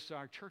sell this to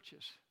our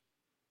churches.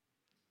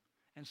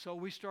 And so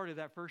we started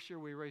that first year.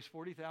 We raised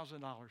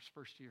 $40,000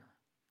 first year.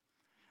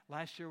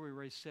 Last year we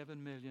raised $7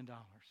 million.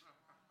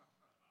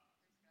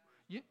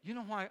 You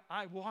know why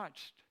I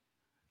watched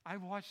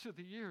through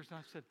the years and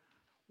I said,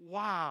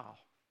 wow.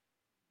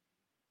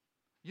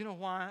 You know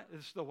why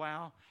it's the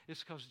wow?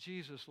 It's because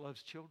Jesus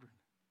loves children.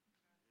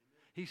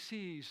 He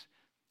sees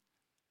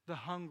the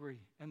hungry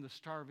and the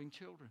starving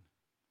children.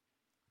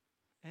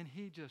 And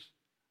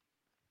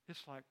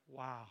it's like,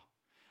 wow.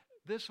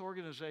 This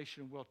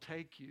organization will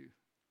take you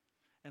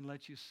and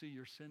let you see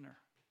your sinner.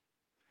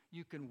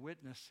 You can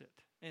witness it.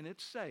 And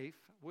it's safe.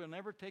 We'll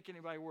never take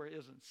anybody where it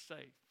isn't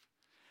safe.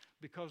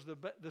 Because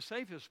the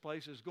safest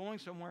place is going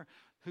somewhere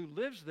who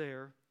lives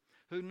there,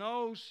 who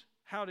knows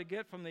how to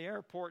get from the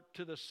airport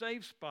to the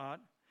safe spot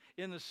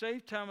in the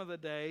safe time of the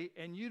day,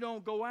 and you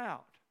don't go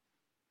out.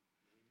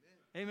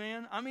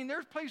 Amen. I mean,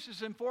 there's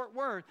places in Fort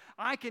Worth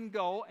I can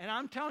go, and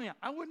I'm telling you,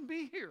 I wouldn't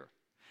be here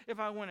if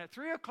I went at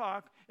 3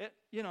 o'clock,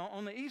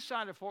 on the east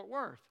side of Fort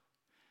Worth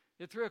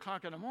at 3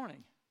 o'clock in the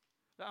morning.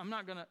 I'm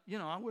not going to,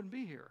 I wouldn't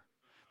be here.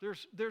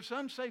 There's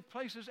unsafe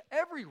places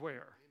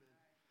everywhere.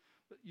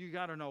 But you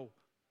got to know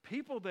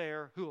people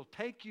there who will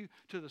take you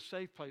to the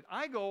safe place.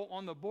 I go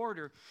on the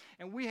border,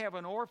 and we have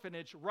an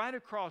orphanage right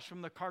across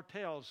from the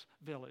cartel's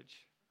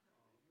village.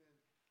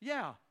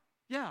 Yeah.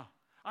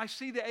 I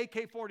see the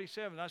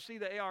AK-47. I see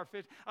the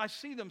AR-15. I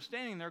see them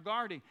standing there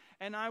guarding,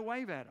 and I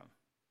wave at them.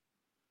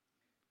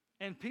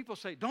 And people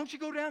say, don't you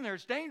go down there.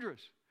 It's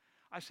dangerous.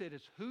 I said,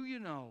 it's who you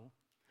know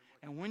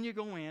and when you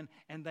go in,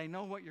 and they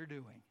know what you're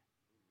doing.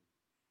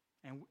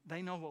 And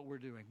they know what we're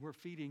doing. We're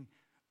feeding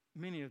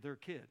many of their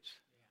kids.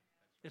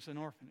 It's an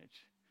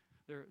orphanage.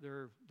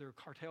 They're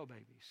cartel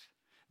babies.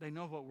 They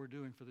know what we're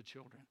doing for the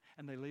children.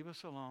 And they leave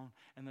us alone,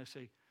 and they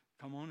say,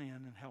 come on in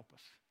and help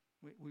us.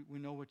 We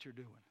know what you're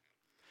doing.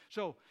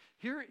 So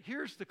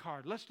here's the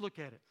card. Let's look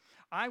at it.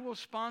 I will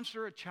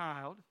sponsor a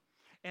child,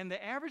 and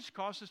the average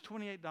cost is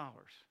 $28.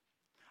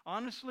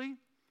 Honestly,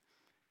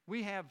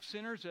 we have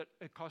centers that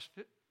it costs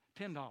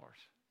 $10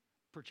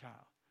 per child,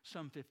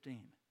 some $15.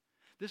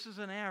 This is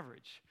an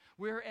average.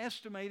 We're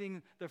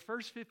estimating the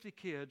first 50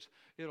 kids,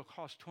 it'll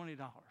cost $20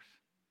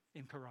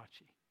 in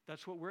Karachi.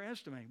 That's what we're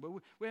estimating. But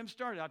we haven't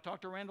started. I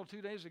talked to Randall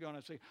 2 days ago, and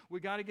I said, we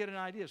got to get an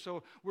idea.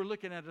 So we're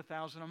looking at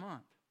 $1,000 a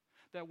month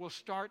that will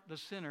start the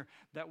center,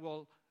 that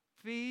will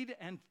feed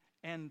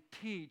and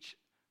teach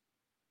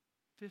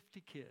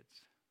 50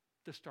 kids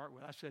to start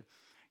with. I said,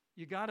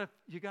 you gotta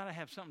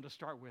have something to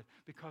start with,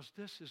 because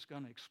this is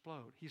going to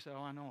explode. He said,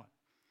 oh, I know it.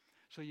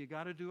 So you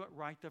got to do it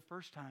right the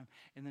first time,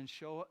 and then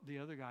show the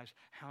other guys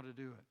how to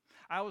do it.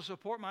 I will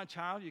support my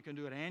child. You can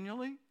do it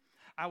annually.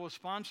 I will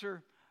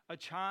sponsor a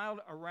child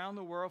around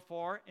the world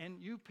and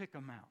you pick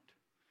them out.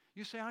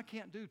 You say, I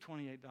can't do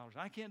 $28.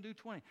 I can't do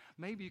 $20.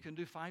 Maybe you can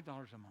do $5 a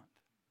month.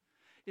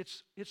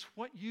 It's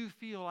what you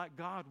feel like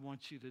God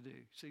wants you to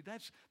do. See,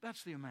 that's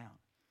the amount.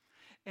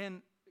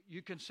 And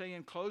you can say,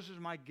 in closes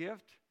my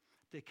gift,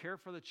 to care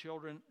for the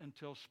children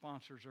until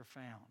sponsors are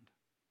found.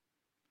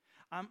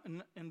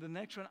 In the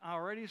next one, I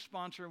already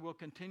sponsor and will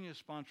continue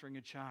sponsoring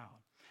a child.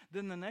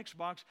 Then the next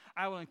box,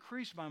 I will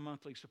increase my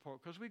monthly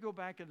support, because we go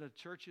back into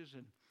churches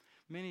and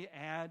many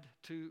add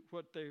to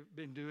what they've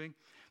been doing.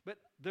 But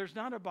there's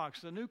not a box.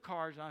 The new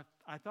cards,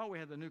 I thought we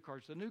had the new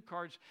cards. The new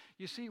cards,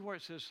 you see where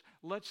it says,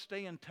 let's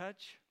stay in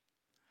touch?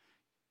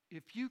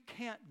 If you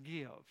can't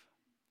give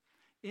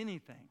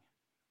anything,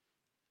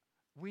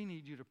 we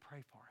need you to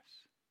pray for us.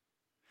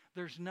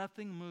 There's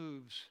nothing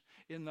moves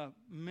in the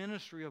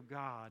ministry of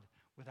God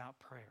without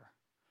prayer.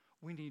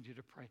 We need you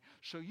to pray.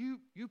 So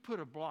you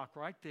put a block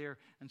right there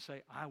and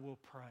say, I will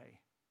pray.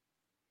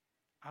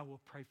 I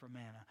will pray for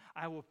Manna.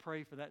 I will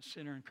pray for that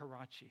center in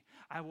Karachi.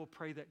 I will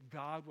pray that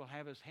God will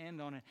have his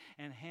hand on it,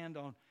 and hand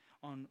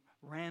on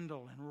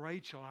Randall and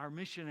Rachel, our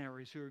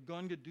missionaries who are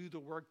going to do the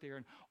work there,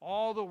 and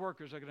all the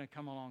workers are going to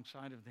come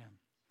alongside of them.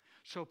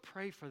 So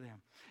pray for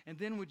them. And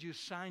then would you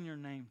sign your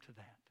name to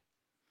that?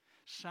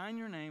 Sign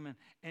your name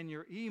and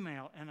your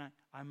email, and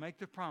I make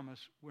the promise,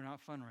 we're not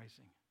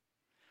fundraising.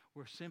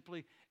 We're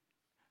simply,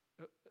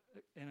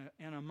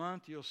 in a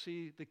month, you'll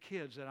see the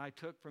kids that I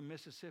took from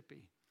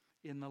Mississippi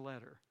in the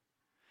letter.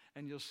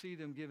 And you'll see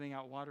them giving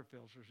out water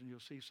filters, and you'll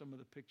see some of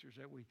the pictures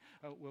that we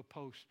will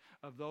post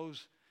of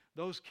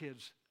those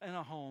kids in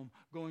a home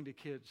going to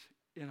kids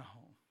in a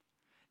home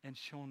and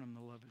showing them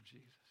the love of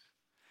Jesus.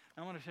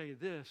 I want to tell you,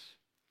 this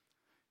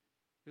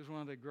is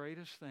one of the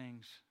greatest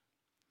things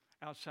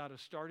outside of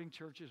starting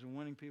churches and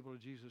winning people to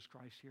Jesus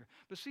Christ here.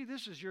 But see,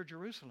 this is your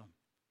Jerusalem.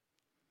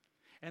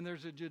 And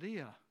there's a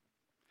Judea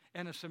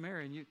and a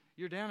Samaria. And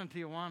you're down in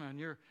Tijuana, and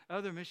your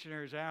other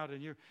missionaries out,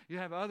 and you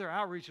have other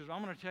outreaches.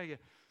 I'm going to tell you,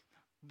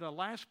 the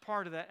last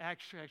part of that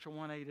actual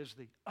 1:8 is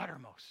the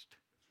uttermost.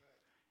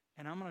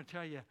 And I'm going to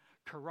tell you,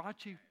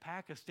 Karachi,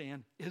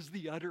 Pakistan is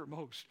the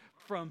uttermost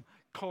from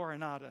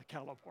Coronado,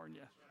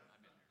 California.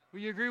 Will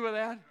you agree with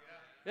that?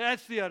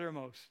 That's the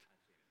uttermost.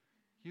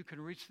 You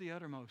can reach the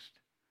uttermost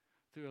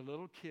through a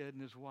little kid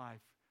and his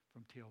wife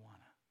from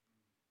Tijuana.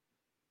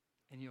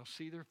 And you'll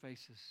see their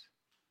faces.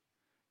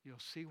 You'll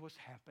see what's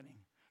happening.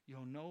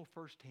 You'll know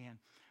firsthand.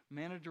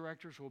 Manna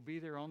directors will be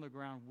there on the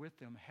ground with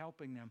them,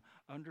 helping them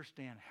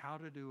understand how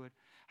to do it,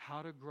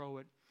 how to grow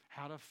it,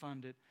 how to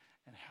fund it,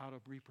 and how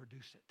to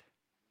reproduce it.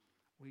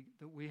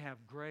 We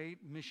have great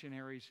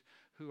missionaries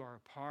who are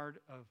a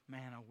part of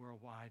Manna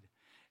worldwide,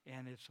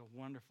 and it's a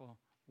wonderful,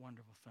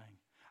 wonderful thing.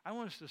 I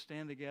want us to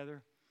stand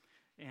together,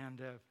 and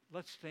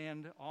let's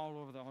stand all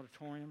over the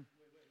auditorium.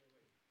 Wait.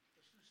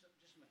 Let's do something.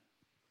 Just a minute.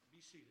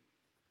 Be seated.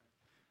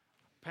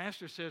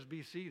 Pastor says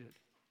be seated.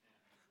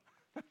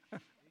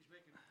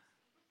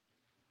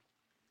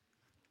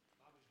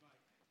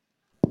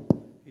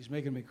 He's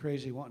making me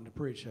crazy wanting to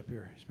preach up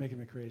here. He's making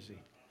me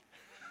crazy.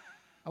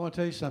 I want to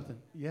tell you something.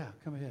 Yeah,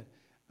 come ahead.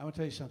 I want to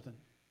tell you something.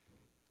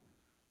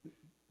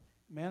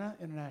 Manna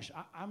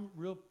International. I'm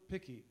real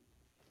picky.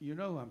 You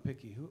know I'm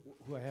picky,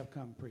 who I have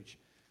come preach.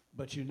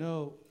 But you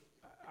know,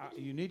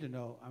 you need to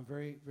know I'm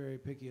very, very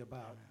picky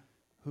about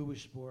who we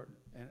support,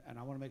 and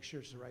I want to make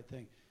sure it's the right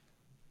thing.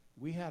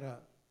 We had a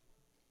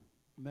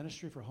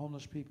ministry for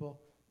homeless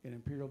people in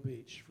Imperial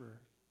Beach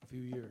for a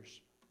few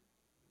years,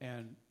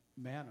 and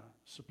Manna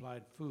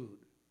supplied food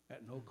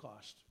at no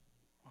cost.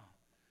 Wow.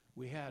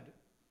 We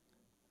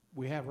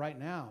have right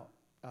now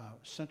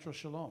Central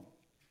Shalom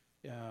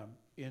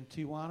in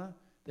Tijuana.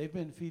 They've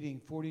been feeding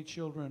 40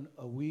 children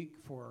a week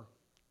for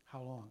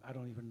how long? I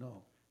don't even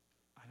know.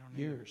 I don't know.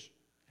 Years.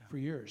 Yeah. For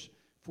years.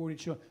 40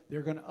 children.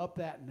 They're going to up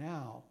that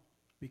now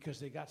because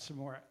they got some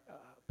more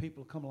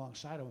people come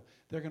alongside of them.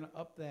 They're going to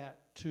up that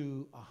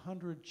to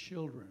 100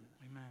 children.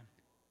 Amen.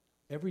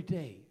 Every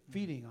day,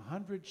 feeding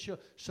 100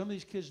 children. Some of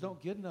these kids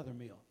don't get another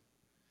meal.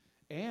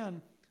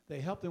 And they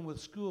help them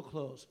with school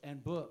clothes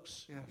and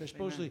books. Yes. They're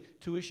supposedly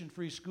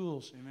tuition-free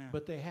schools, Amen.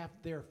 but they have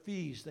their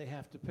fees they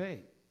have to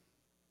pay.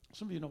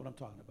 Some of you know what I'm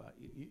talking about.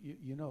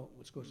 You know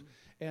what's going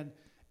on.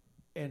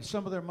 And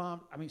some of their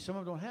some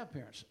of them don't have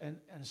parents. And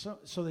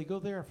so they go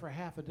there for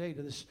half a day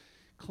to this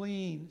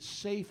clean,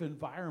 safe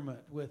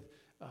environment with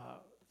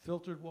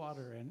filtered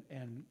water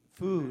and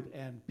food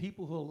and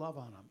people who will love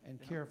on them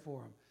and care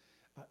for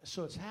them.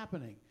 So it's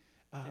happening.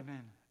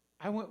 Amen.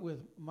 I went with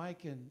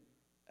Mike and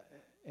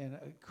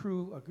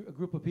a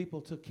group of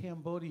people to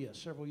Cambodia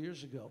several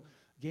years ago.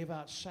 Gave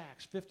out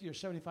sacks, 50 or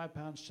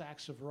 75-pound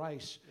sacks of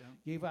rice. Yeah.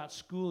 Gave out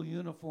school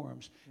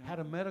uniforms. Yeah. Had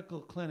a medical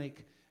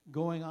clinic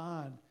going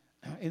on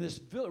in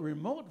this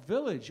remote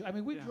village. I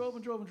mean, we drove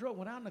and drove and drove.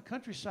 Went out in the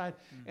countryside,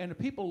 and the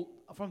people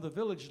from the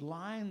village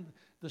lined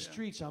the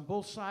streets on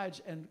both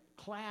sides and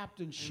clapped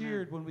and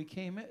cheered when we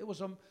came in. It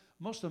was a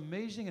most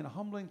amazing and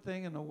humbling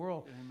thing in the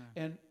world.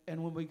 And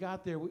when we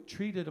got there, we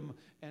treated them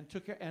and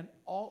took care. And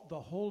the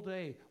whole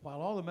day, while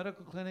all the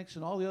medical clinics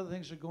and all the other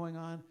things are going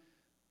on,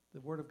 the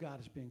Word of God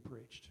is being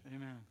preached.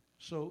 Amen.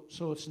 So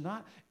it's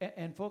not,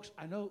 and folks,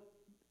 I know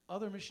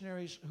other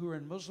missionaries who are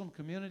in Muslim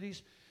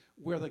communities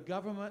where the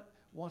government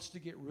wants to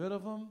get rid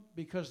of them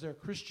because they're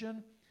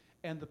Christian,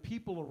 and the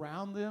people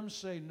around them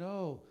say,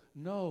 no,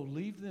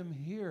 leave them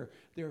here.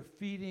 They're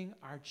feeding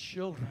our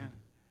children.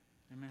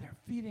 Amen. They're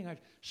feeding our.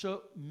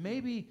 So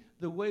maybe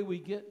the way we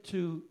get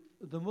to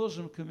the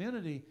Muslim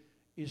community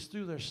is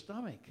through their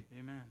stomach.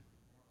 Amen.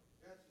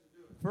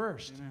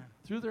 First, Amen.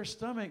 Through their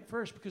stomach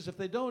first, because if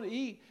they don't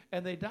eat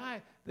and they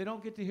die, they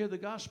don't get to hear the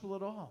gospel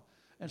at all.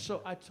 And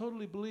so I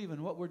totally believe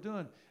in what we're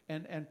doing.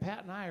 And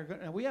Pat and I are going,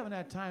 and we haven't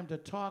had time to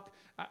talk.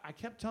 I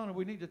kept telling her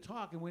we need to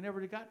talk, and we never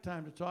got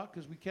time to talk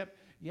because we kept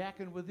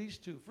yakking with these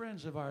two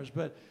friends of ours.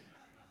 But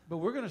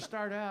we're going to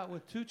start out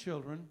with 2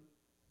 children,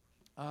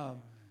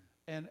 and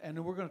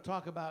then we're going to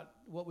talk about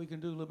what we can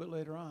do a little bit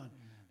later on.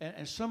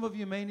 And some of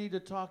you may need to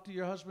talk to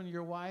your husband,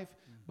 your wife,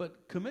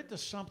 but commit to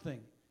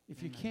something.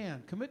 If you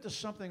can, commit to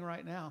something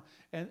right now.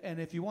 And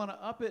if you want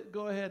to up it,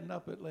 go ahead and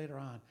up it later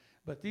on.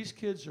 But these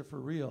kids are for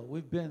real.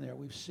 We've been there.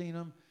 We've seen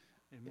them.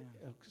 Amen.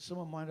 Some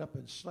of them wind up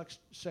in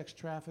sex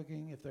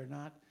trafficking if they're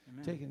not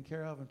taken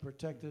care of and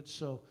protected.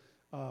 So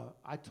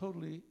I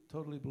totally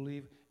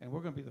believe, and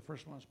we're going to be the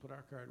first ones to put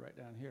our card right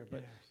down here.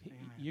 But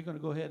you're going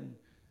to go ahead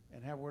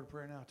and have a word of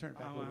prayer now. I'll turn it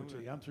back over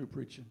to you. I'm through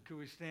preaching. Could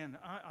we stand?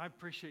 I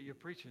appreciate you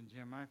preaching,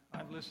 Jim.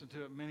 I've listened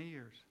to it many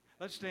years.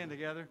 Let's stand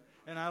together.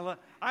 And I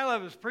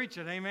love his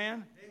preaching.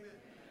 Amen? Amen.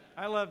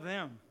 I love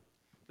them.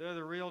 They're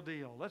the real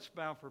deal. Let's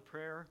bow for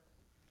prayer.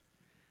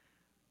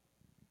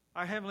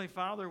 Our Heavenly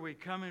Father, we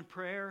come in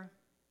prayer.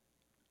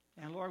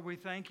 And Lord, we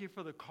thank you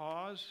for the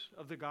cause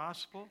of the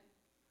gospel.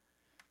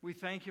 We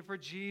thank you for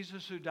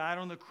Jesus who died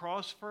on the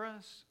cross for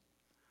us,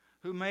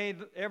 who made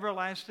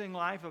everlasting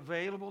life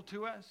available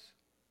to us.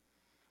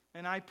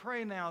 And I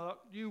pray now that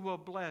you will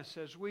bless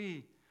as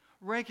we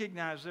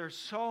recognize there's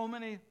so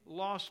many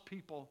lost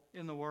people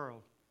in the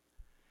world.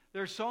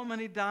 There's so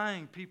many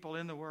dying people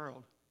in the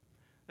world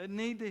that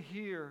need to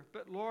hear,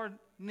 but Lord,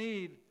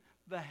 need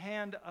the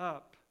hand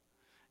up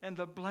and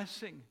the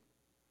blessing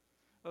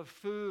of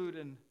food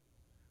and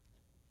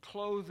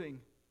clothing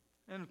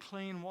and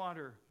clean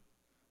water,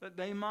 that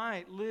they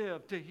might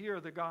live to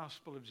hear the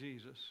gospel of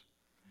Jesus.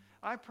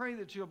 I pray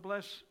that you'll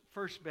bless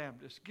First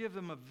Baptist, give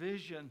them a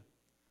vision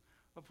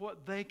of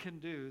what they can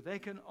do. They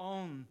can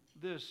own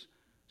this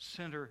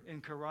center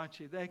in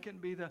Karachi. They can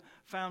be the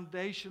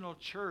foundational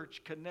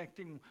church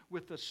connecting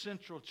with the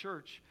central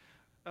church,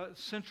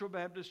 Central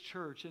Baptist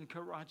Church in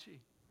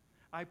Karachi.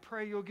 I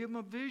pray you'll give them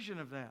a vision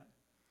of that.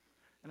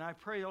 And I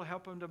pray you'll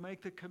help them to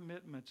make the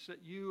commitments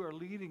that you are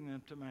leading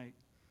them to make.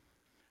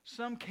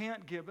 Some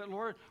can't give, but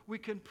Lord, we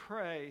can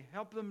pray.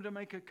 Help them to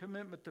make a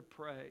commitment to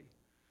pray.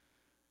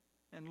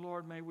 And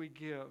Lord, may we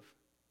give.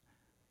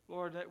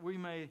 Lord, that we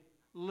may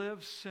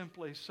live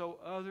simply so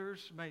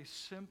others may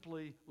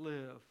simply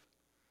live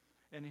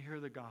and hear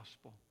the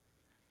gospel.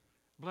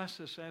 Bless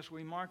us as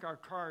we mark our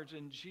cards.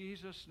 In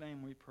Jesus'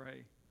 name we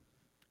pray.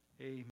 Amen.